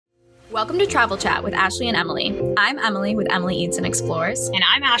Welcome to Travel Chat with Ashley and Emily. I'm Emily with Emily Eats and Explores. And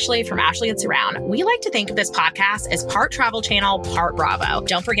I'm Ashley from Ashley Gets Around. We like to think of this podcast as part Travel Channel, part Bravo.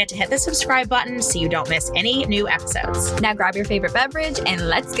 Don't forget to hit the subscribe button so you don't miss any new episodes. Now grab your favorite beverage and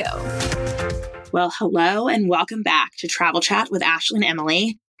let's go. Well, hello and welcome back to Travel Chat with Ashley and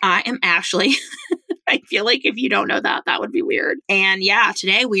Emily. I am Ashley. I feel like if you don't know that, that would be weird. And yeah,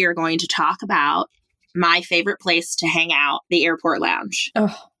 today we are going to talk about my favorite place to hang out, the airport lounge.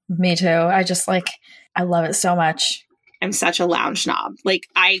 Oh, me too. I love it so much. I'm such a lounge snob. Like,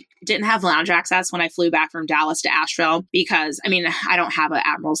 I didn't have lounge access when I flew back from Dallas to Asheville because, I don't have an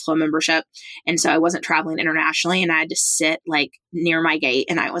Admirals Club membership. And so I wasn't traveling internationally and I had to sit like near my gate.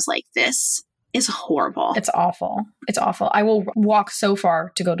 And I was like, this is horrible. It's awful. It's awful. I will walk so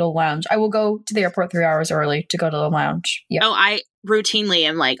far to go to the lounge. I will go to the airport 3 hours early to go to the lounge. Yep. Oh, I routinely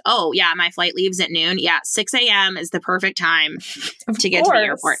am like, oh yeah, my flight leaves at noon. Yeah, 6 a.m. is the perfect time to get to the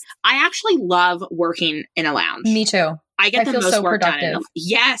airport. I actually love working in a lounge. Me too. I get the most so work productive. done.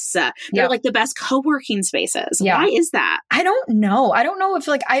 Yes. They're like the best co-working spaces. Yeah. Why is that? I don't know. I don't know if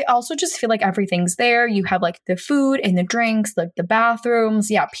I also just feel like everything's there. You have like the food and the drinks, like the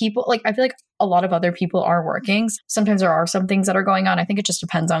bathrooms. Yeah. People I feel like a lot of other people are working. Sometimes there are some things that are going on. I think it just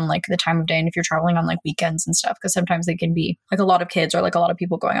depends on like the time of day and if you're traveling on like weekends and stuff, because sometimes they can be like a lot of kids or like a lot of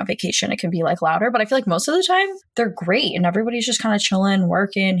people going on vacation. It can be like louder, but I feel like most of the time they're great and everybody's just kind of chilling,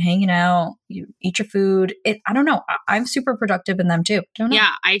 working, hanging out. You eat your food. I don't know. I'm super productive in them too. Don't know.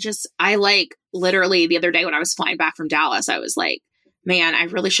 Yeah. I like literally the other day when I was flying back from Dallas, I was like, man, I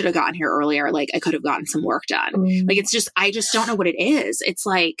really should have gotten here earlier. Like I could have gotten some work done. Like it's just, I just don't know what it is. It's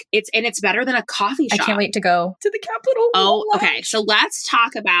like, it's better than a coffee shop. I can't wait to go to the Capitol. Oh, okay. So let's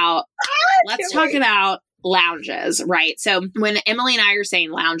talk about, lounges, right? So when Emily and I are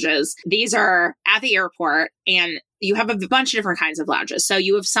saying lounges, these are at the airport and you have a bunch of different kinds of lounges. So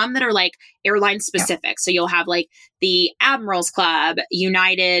you have some that are like airline specific. Yeah. So you'll have like the Admirals Club,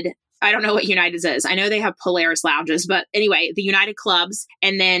 United. I don't know what United's is. I know they have Polaris lounges, but anyway, the United clubs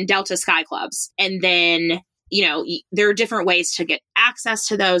and then Delta Sky clubs. And then, there are different ways to get access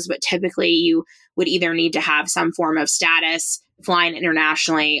to those, but typically you would either need to have some form of status flying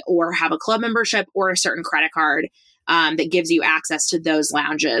internationally or have a club membership or a certain credit card that gives you access to those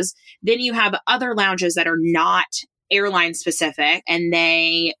lounges. Then you have other lounges that are not airline specific and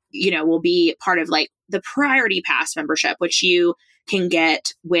they, will be part of like the Priority Pass membership, which you can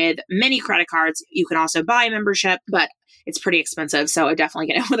get with many credit cards. You can also buy a membership, but it's pretty expensive. So I definitely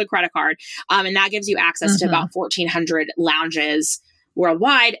get it with a credit card. And that gives you access to about 1,400 lounges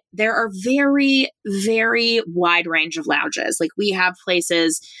worldwide. There are very, very wide range of lounges. Like we have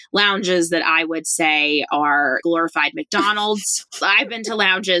lounges that I would say are glorified McDonald's. I've been to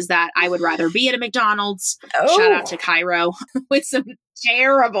lounges that I would rather be at a McDonald's. Oh. Shout out to Cairo with some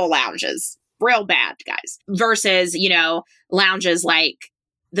terrible lounges. Real bad, guys. Versus, lounges like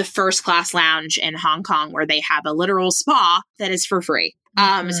the first class lounge in Hong Kong where they have a literal spa that is for free.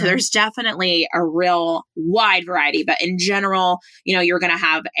 So there's definitely a real wide variety, but in general, you're going to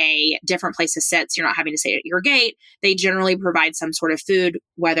have a different place to sit. So you're not having to sit at your gate. They generally provide some sort of food,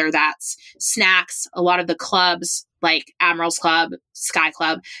 whether that's snacks. A lot of the clubs like Admirals Club, Sky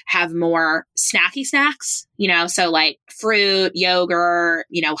Club have more snacky snacks, so like fruit, yogurt,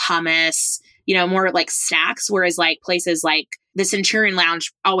 hummus, more like snacks. Whereas like places like the Centurion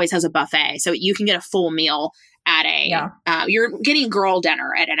Lounge always has a buffet. So you can get a full meal at you're getting girl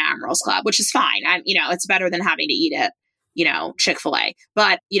dinner at an Admirals Club, which is fine. It's better than having to eat at, Chick-fil-A.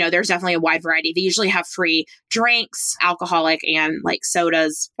 But, there's definitely a wide variety. They usually have free drinks, alcoholic and like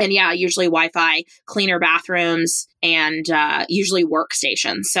sodas. And usually Wi-Fi, cleaner bathrooms, and usually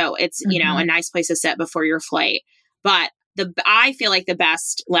workstations. So it's, a nice place to sit before your flight. But I feel like the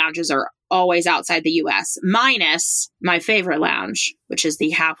best lounges are always outside the U.S., minus my favorite lounge, which is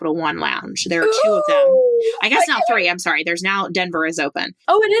the Capital One Lounge. There are two of them. I guess now three. I'm sorry. There's now Denver is open.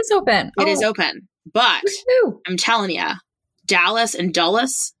 Oh, it is open. It is open. But I'm telling you, Dallas and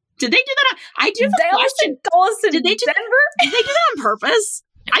Dulles, did they do that? I do have a question. Dulles and Denver? Did they do that on purpose?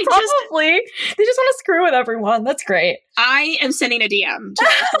 Probably. They just want to screw with everyone. That's great. I am sending a DM to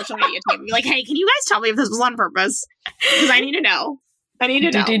their social media team. Be like, hey, can you guys tell me if this was on purpose? Because I need to know.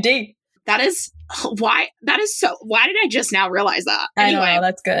 That is why did I just now realize that? Anyway, I know,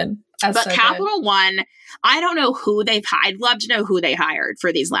 that's good. But so Capital One, I don't know who I'd love to know who they hired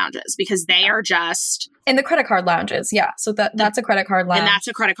for these lounges because they are just in the credit card lounges. Yeah. So that's a credit card lounge. And that's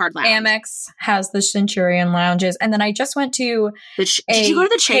a credit card lounge. Amex has the Centurion lounges. And then I just went to did you go to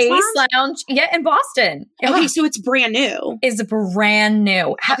the Chase lounge? Yeah, in Boston. Okay, so it's brand new. It's brand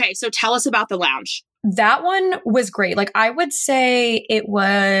new. Okay, so tell us about the lounge. That one was great. Like I would say it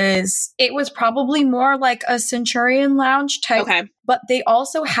was probably more like a Centurion Lounge type. Okay. But they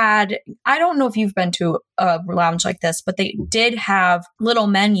also had, I don't know if you've been to a lounge like this, but they did have little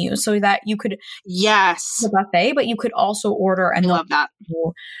menus so that you could the buffet, but you could also order and I love that.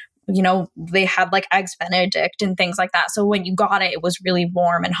 You know, they had like eggs Benedict and things like that. So when you got it, it was really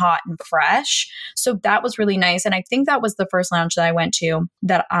warm and hot and fresh. So that was really nice. And I think that was the first lounge that I went to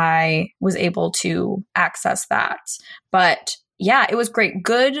that I was able to access that. But yeah, it was great.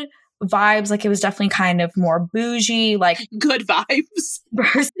 Good vibes. Like it was definitely kind of more bougie, like good vibes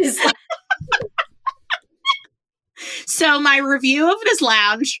versus like, so my review of this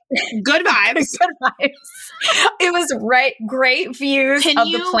lounge, good vibes. Good vibes. It was great views of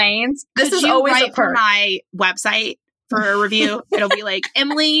the plains. This is always a perk. For my website for a review. It'll be like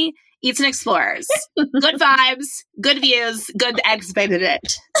Emily Eats and Explores. Good vibes, good views, good eggs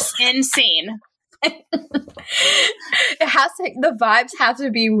Benedict. Insane. The vibes have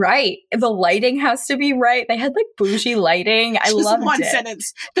to be right. The lighting has to be right. They had like bougie lighting. I loved it. One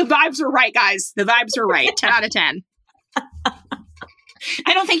sentence. The vibes were right, guys. The vibes were right. 10 out of 10.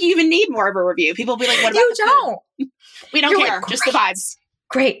 I don't think you even need more of a review. People will be like, what about you don't? Food? We don't care. Like, just the vibes.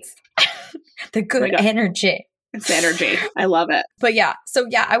 Great. The good energy. It's the energy. I love it. But yeah. So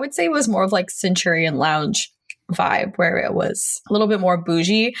yeah, I would say it was more of like Centurion Lounge vibe where it was a little bit more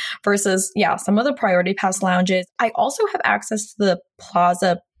bougie versus some of the Priority Pass lounges. I also have access to the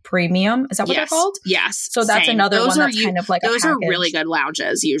Plaza Premium. Is that what they're called? Yes. So that's another one that's kind of like those are really good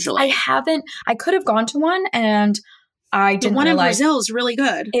lounges usually. I could have gone to one and I didn't realize. The one in Brazil is really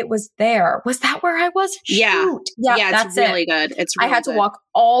good. It was there. Was that where I was? Shoot. Yeah, that's really good. It's really I had to walk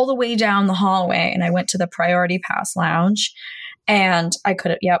all the way down the hallway and I went to the Priority Pass lounge and I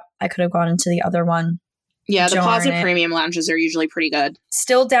could have gone into the other one. Yeah, the Plaza Premium lounges are usually pretty good.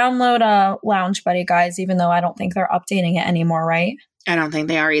 Still download Lounge Buddy, guys, even though I don't think they're updating it anymore, right? I don't think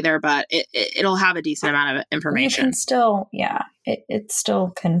they are either, but it'll have a decent amount of information. It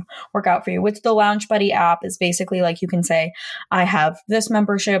still can work out for you. With the Lounge Buddy app is basically like you can say, I have this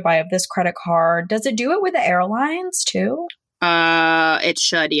membership, I have this credit card. Does it do it with the airlines too? It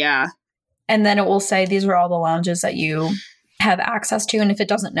should, yeah. And then it will say these are all the lounges that you have access to. And if it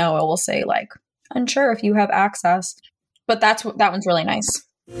doesn't know, it will say like, unsure if you have access. But that one's really nice.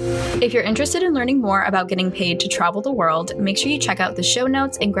 If you're interested in learning more about getting paid to travel the world, make sure you check out the show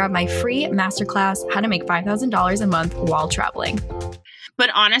notes and grab my free masterclass, How to Make $5,000 a Month While Traveling. But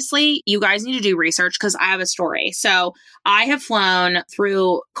honestly, you guys need to do research because I have a story. So I have flown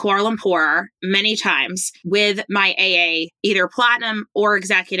through Kuala Lumpur many times with my AA, either platinum or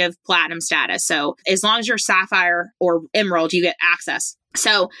executive platinum status. So as long as you're sapphire or emerald, you get access.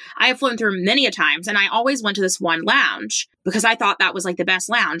 So I have flown through many a times and I always went to this one lounge because I thought that was like the best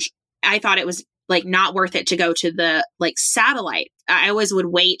lounge. I thought it was like not worth it to go to the like satellite. I always would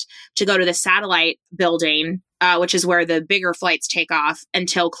wait to go to the satellite building, which is where the bigger flights take off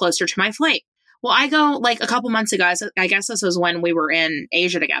until closer to my flight. Well, I go like a couple months ago. I guess this was when we were in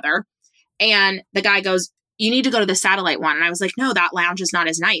Asia together. And the guy goes, you need to go to the satellite one. And I was like, no, that lounge is not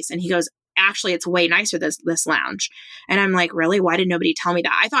as nice. And he goes, actually, it's way nicer, this lounge. And I'm like, really? Why did nobody tell me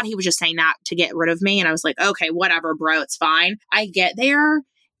that? I thought he was just saying that to get rid of me. And I was like, okay, whatever, bro, it's fine. I get there.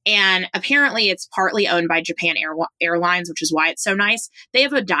 And apparently it's partly owned by Japan Airlines, which is why it's so nice. They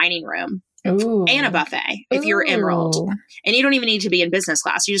have a dining room. Ooh. And a buffet if you're Emerald. And you don't even need to be in business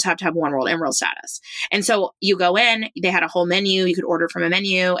class. You just have to have One World Emerald status. And so you go in, they had a whole menu. You could order from a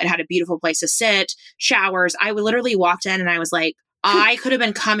menu. It had a beautiful place to sit, showers. I literally walked in and I was like, I could have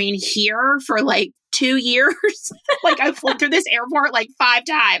been coming here for like 2 years. Like I flew through this airport like 5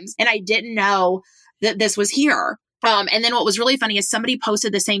 times and I didn't know that this was here. And then what was really funny is somebody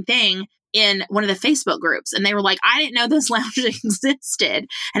posted the same thing in one of the Facebook groups and they were like, I didn't know this lounge existed.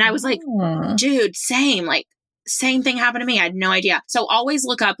 And I was like, dude, same thing happened to me. I had no idea. So always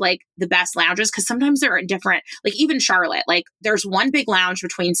look up like the best lounges because sometimes they're in different, like even Charlotte, like there's one big lounge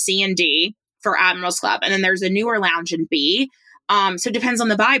between C and D for Admirals Club. And then there's a newer lounge in B. So it depends on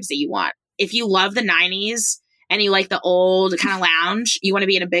the vibes that you want. If you love the 90s and you like the old kind of lounge, you want to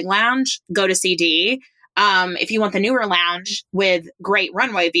be in a big lounge, go to CD. If you want the newer lounge with great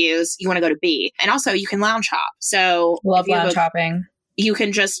runway views, you want to go to B. And also you can lounge hop. So love lounge hopping. You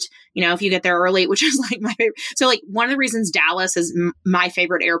can just, if you get there early, which is like my favorite. So like one of the reasons Dallas is my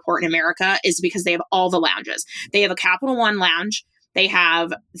favorite airport in America is because they have all the lounges. They have a Capital One lounge. They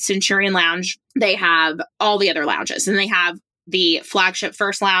have Centurion Lounge. They have all the other lounges and they have the flagship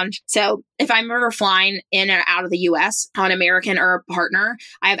First Lounge. So if I'm ever flying in and out of the US on American or a partner,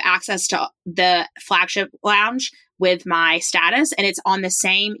 I have access to the flagship lounge with my status, and it's on the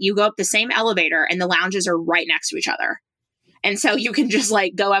same, you go up the same elevator and the lounges are right next to each other. And so you can just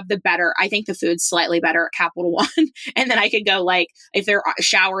like go up the better. I think the food's slightly better at Capital One. And then I could go like, if their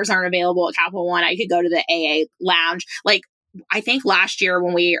showers aren't available at Capital One, I could go to the AA lounge. Like, I think last year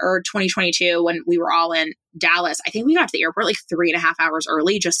or 2022, when we were all in Dallas, I think we got to the airport like 3.5 hours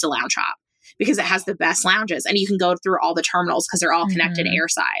early just to lounge hop because it has the best lounges and you can go through all the terminals because they're all connected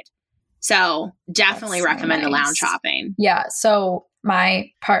airside. So definitely recommend the lounge hopping. Yeah. So my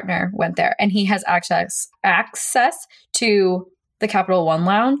partner went there and he has access to the Capital One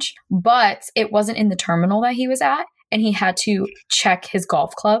lounge, but it wasn't in the terminal that he was at and he had to check his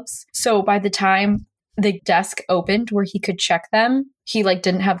golf clubs. So by the time the desk opened where he could check them, he like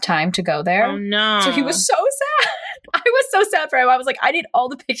didn't have time to go there. Oh no. So he was so sad. I was so sad for him. I was like, I need all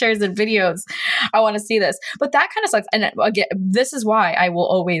the pictures and videos. I want to see this. But that kind of sucks. And again, this is why I will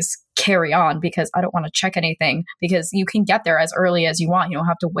always carry on because I don't want to check anything because you can get there as early as you want. You don't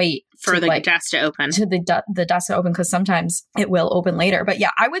have to wait for the desk to open. To the desk to open because sometimes it will open later. But yeah,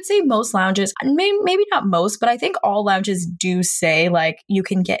 I would say most lounges, maybe not most, but I think all lounges do say like you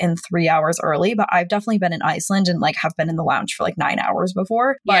can get in 3 hours early. But I've definitely been in Iceland and like have been in the lounge for like 9 hours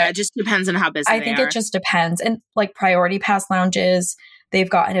before. But yeah, it just depends on how busy I think it just depends. And like priority pass lounges, they've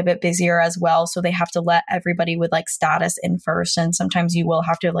gotten a bit busier as well. So they have to let everybody with like status in first. And sometimes you will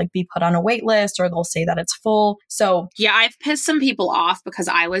have to like be put on a wait list or they'll say that it's full. So yeah, I've pissed some people off because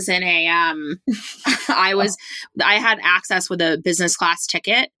I was in a, I had access with a business class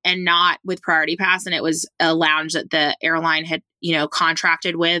ticket and not with priority pass. And it was a lounge that the airline had,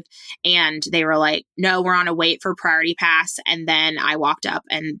 contracted with. And they were like, no, we're on a wait for priority pass. And then I walked up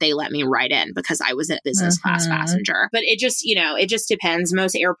and they let me right in because I was a business class passenger. But it just, it just depends.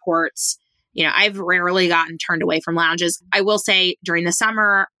 Most airports, I've rarely gotten turned away from lounges. I will say during the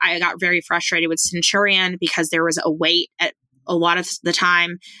summer, I got very frustrated with Centurion because there was a wait at a lot of the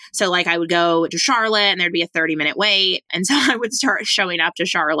time. So like I would go to Charlotte and there'd be a 30-minute wait. And so I would start showing up to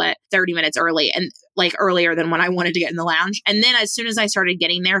Charlotte 30 minutes early and like earlier than when I wanted to get in the lounge. And then as soon as I started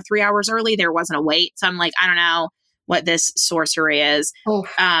getting there 3 hours early, there wasn't a wait. So I'm like, I don't know what this sorcery is. Oh.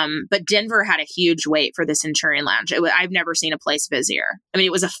 But Denver had a huge wait for the Centurion Lounge. I've never seen a place busier. I mean,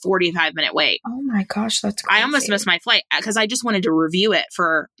 it was a 45-minute wait. Oh my gosh, that's crazy. I almost missed my flight because I just wanted to review it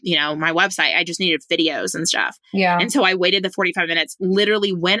for, my website. I just needed videos and stuff. Yeah. And so I waited the 45 minutes,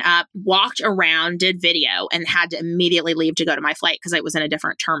 literally went up, walked around, did video, and had to immediately leave to go to my flight because I was in a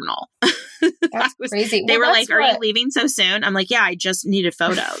different terminal. That's crazy. They were like, are you leaving so soon? I'm like, yeah, I just needed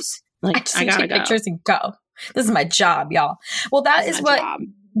photos. Like, I gotta take pictures and go. This is my job, y'all. Well, that is what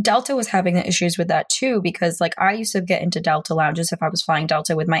Delta was having the issues with that too, because like I used to get into Delta lounges if I was flying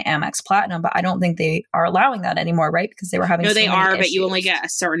Delta with my Amex Platinum, but I don't think they are allowing that anymore, right? Because they were having no, so they many are, issues. but you only get a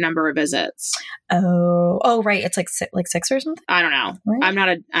certain number of visits. Oh, right. It's like six or something. I don't know. Right? I'm not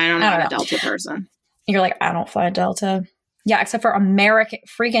a Delta person. You're like, I don't fly Delta. Yeah, except for American.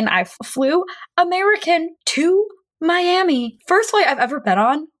 Freaking, I flew American to Miami. First flight I've ever been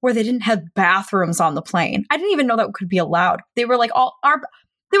on where they didn't have bathrooms on the plane. I didn't even know that could be allowed. They were like, all our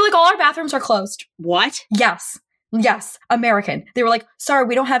bathrooms are closed. What? Yes, American. They were like, sorry,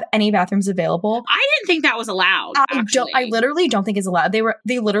 we don't have any bathrooms available. I didn't think that was allowed. I literally don't think it's allowed.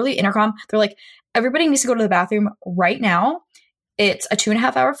 They literally intercom. They're like, everybody needs to go to the bathroom right now. It's a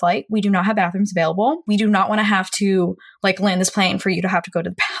 2.5 hour flight. We do not have bathrooms available. We do not want to have to like land this plane for you to have to go to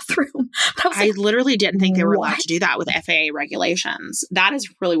the bathroom. I literally didn't think they were allowed to do that with FAA regulations. That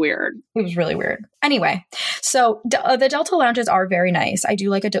is really weird. It was really weird. Anyway, so the Delta lounges are very nice. I do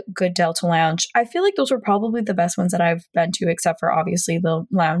like a good Delta lounge. I feel like those were probably the best ones that I've been to, except for obviously the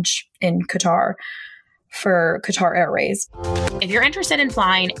lounge in Qatar for Qatar Airways. If you're interested in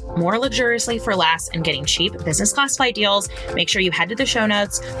flying more luxuriously for less and getting cheap business class flight deals, make sure you head to the show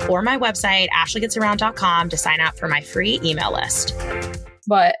notes or my website, ashleygetsaround.com, to sign up for my free email list.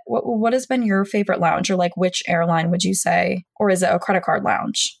 But what has been your favorite lounge, or like which airline would you say? Or is it a credit card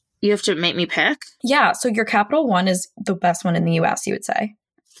lounge? You have to make me pick? Yeah. So your Capital One is the best one in the US, you would say?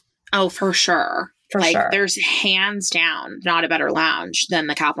 Oh, for sure. For sure. There's hands down not a better lounge than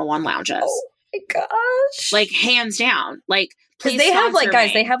the Capital One lounges. Oh my gosh. Like hands down. Like, please they have like,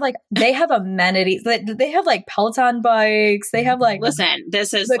 guys, me. they have amenities. They have like Peloton bikes. They have like, listen,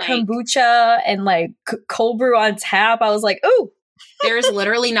 this is the like kombucha and like cold brew on tap. I was like, ooh. There's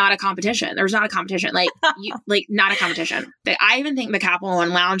literally not a competition. There's not a competition. Not a competition. I even think the Capital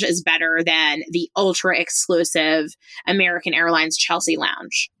One Lounge is better than the ultra exclusive American Airlines Chelsea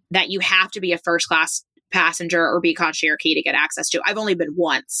Lounge that you have to be a first class passenger or be concierge key to get access to. I've only been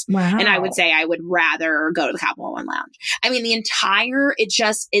once. Wow. And I would say I would rather go to the Capital One Lounge. I mean, it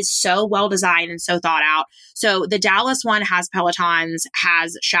just is so well designed and so thought out. So the Dallas one has Pelotons,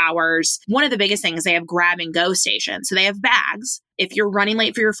 has showers. One of the biggest things, they have grab and go stations. So they have bags. If you're running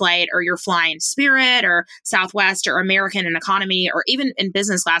late for your flight or you're flying Spirit or Southwest or American and economy, or even in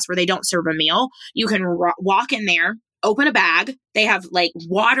business class where they don't serve a meal, you can walk in there, open a bag. They have like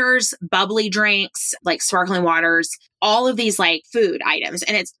waters, bubbly drinks, like sparkling waters, all of these like food items.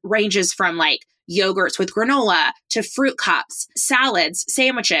 And it ranges from like yogurts with granola to fruit cups, salads,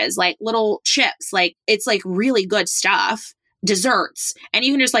 sandwiches, like little chips. Like it's like really good stuff. Desserts, and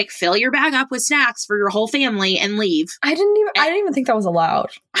you can just like fill your bag up with snacks for your whole family and leave. I didn't even think that was allowed.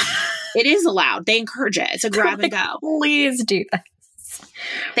 It is allowed. They encourage it. It's a grab and go. Please do that.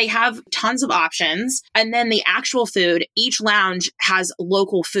 They have tons of options. And then the actual food, each lounge has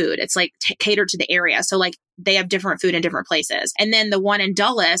local food. It's like catered to the area. So like they have different food in different places. And then the one in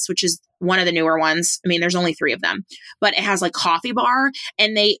Dulles, which is one of the newer ones. I mean, there's only 3 of them, but it has like coffee bar,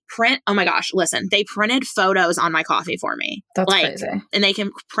 and they print, oh my gosh, listen, they printed photos on my coffee for me. That's like, crazy. And they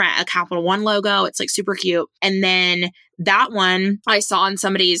can print a Capital One logo. It's like super cute. And then that one I saw on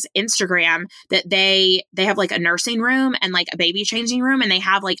somebody's Instagram that they have like a nursing room and like a baby changing room, and they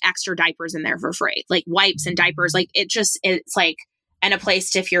have like extra diapers in there for free, like wipes and diapers. Like it's like, and a place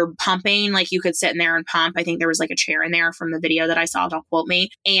to, if you're pumping, like you could sit in there and pump. I think there was like a chair in there from the video that I saw, don't quote me.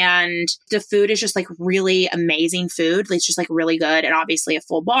 And the food is just like really amazing food. It's just like really good. And obviously a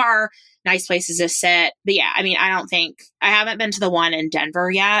full bar, nice places to sit. But yeah, I mean, I haven't been to the one in Denver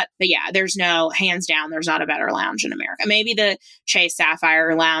yet, but yeah, hands down, there's not a better lounge in America. Maybe the Chase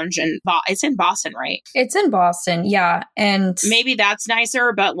Sapphire Lounge, and it's in Boston, right? It's in Boston. Yeah. And maybe that's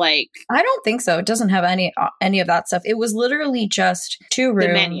nicer, but like, I don't think so. It doesn't have any of that stuff. It was literally just 2 rooms.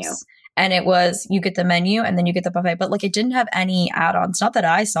 The menu. And it was, you get the menu and then you get the buffet, but like it didn't have any add-ons. Not that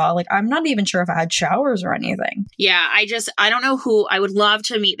I saw. Like, I'm not even sure if it had showers or anything. Yeah, I don't know who. I would love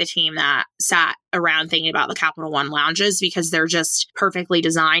to meet the team that sat around thinking about the Capital One lounges, because they're just perfectly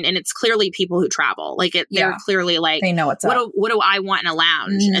designed, and it's clearly people who travel. Like they're clearly like, they know what's up. What do I want in a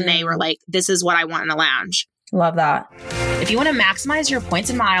lounge? And they were like, this is what I want in a lounge. Love that. If you want to maximize your points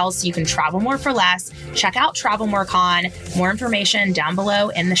and miles so you can travel more for less, check out Travel More Con. More information down below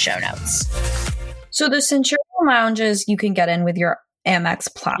in the show notes. So the Centurion lounges you can get in with your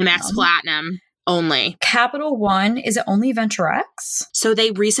Amex Platinum. Amex Platinum only. Capital One, is it only Venture X? So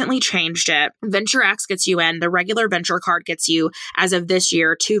they recently changed it. Venture X gets you in. The regular Venture card gets you, as of this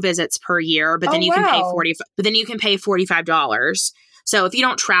year, 2 visits per year. But then you can pay $45. So if you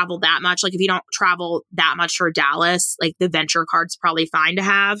don't travel that much, like if you don't travel that much for Dallas, like the Venture card's probably fine to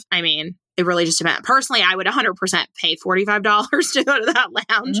have. I mean, it really just depends. Personally, I would 100% pay $45 to go to that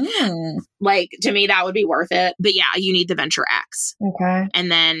lounge. Like, to me, that would be worth it. But yeah, you need the Venture X. Okay.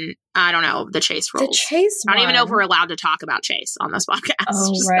 And then, I don't know, the Chase rules. The Chase I don't even know if we're allowed to talk about Chase on this podcast.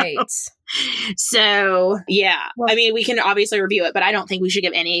 Oh, right. So, yeah. Well, I mean, we can obviously review it, but I don't think we should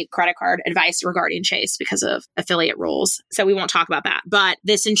give any credit card advice regarding Chase because of affiliate rules. So we won't talk about that. But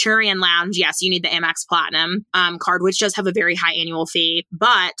the Centurion Lounge, yes, you need the Amex Platinum card, which does have a very high annual fee,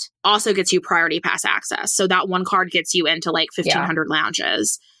 but also gets you priority pass access. So that one card gets you into like 1,500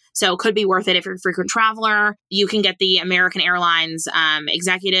 lounges. So it could be worth it if you're a frequent traveler. You can get the American Airlines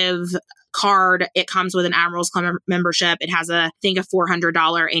executive card. It comes with an Admirals Club membership. It has I think a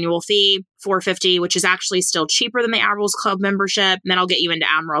 $400 annual fee, $450, which is actually still cheaper than the Admirals Club membership. And that'll get you into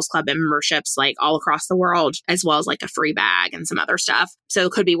Admirals Club memberships like all across the world, as well as like a free bag and some other stuff. So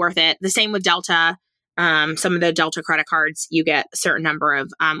it could be worth it. The same with Delta. Some of the Delta credit cards, you get a certain number of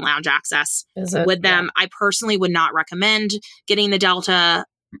lounge access with them. Yeah. I personally would not recommend getting the Delta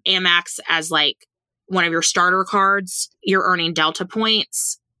Amex as like one of your starter cards. You're earning Delta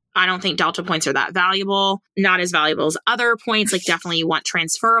points. I don't think Delta points are that valuable. Not as valuable as other points. Like, definitely you want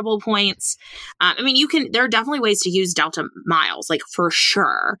transferable points. I mean, there are definitely ways to use Delta miles, like for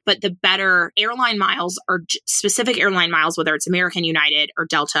sure. But the better airline miles, or specific airline miles, whether it's American, United, or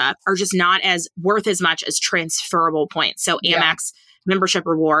Delta, are just not as worth as much as transferable points. So Amex membership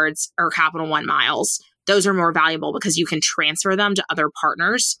rewards or Capital One miles, those are more valuable because you can transfer them to other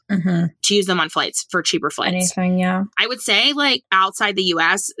partners to use them on flights for cheaper flights. Anything, yeah. I would say, like, outside the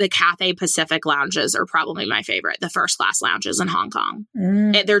US, the Cathay Pacific lounges are probably my favorite. The first class lounges in Hong Kong.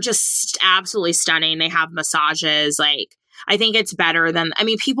 They're just absolutely stunning. They have massages. Like, I think it's better than, I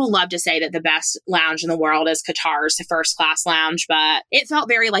mean, people love to say that the best lounge in the world is Qatar's first class lounge, but it felt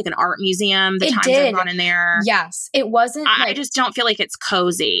very like an art museum. The times I've gone in there. Yes. It wasn't. I just don't feel like it's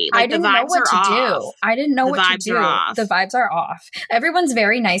cozy. Like, I didn't know what to do. I didn't know what to do. The vibes are off. Everyone's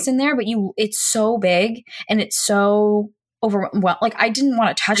very nice in there, but it's so big and it's so overwhelmed. Like, I didn't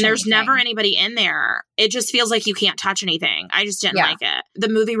want to touch anything. There's never anybody in there. It just feels like you can't touch anything. I just didn't like it. The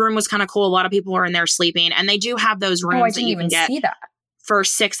movie room was kind of cool. A lot of people were in there sleeping, and they do have those rooms that you can get. See that. For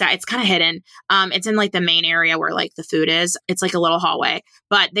 6 hours. It's kind of hidden. It's in like the main area where like the food is. It's like a little hallway,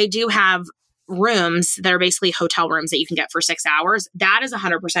 but they do have rooms that are basically hotel rooms that you can get for 6 hours. That is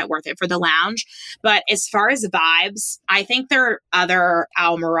 100% worth it for the lounge. But as far as vibes, I think their other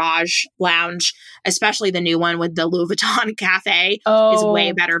Al Mirage lounge, especially the new one with the Louis Vuitton cafe, is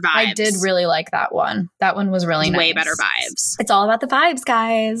way better vibes. I did really like that one. That one was really nice. Way better vibes. It's all about the vibes,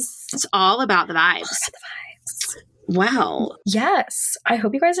 guys. It's all about the vibes. Wow. Yes. I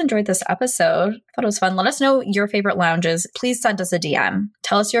hope you guys enjoyed this episode. I thought it was fun. Let us know your favorite lounges. Please send us a DM.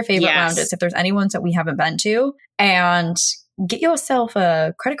 Tell us your favorite lounges if there's any ones that we haven't been to. And get yourself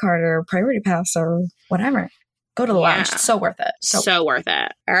a credit card or priority pass or whatever. Go to the lounge. It's so worth it. So worth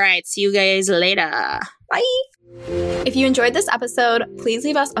it. All right. See you guys later. Bye. If you enjoyed this episode, please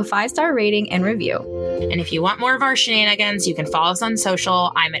leave us a 5-star rating and review. And if you want more of our shenanigans, you can follow us on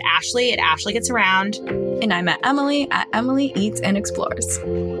social. I'm at Ashley Gets Around. And I'm at Emily Eats and Explores.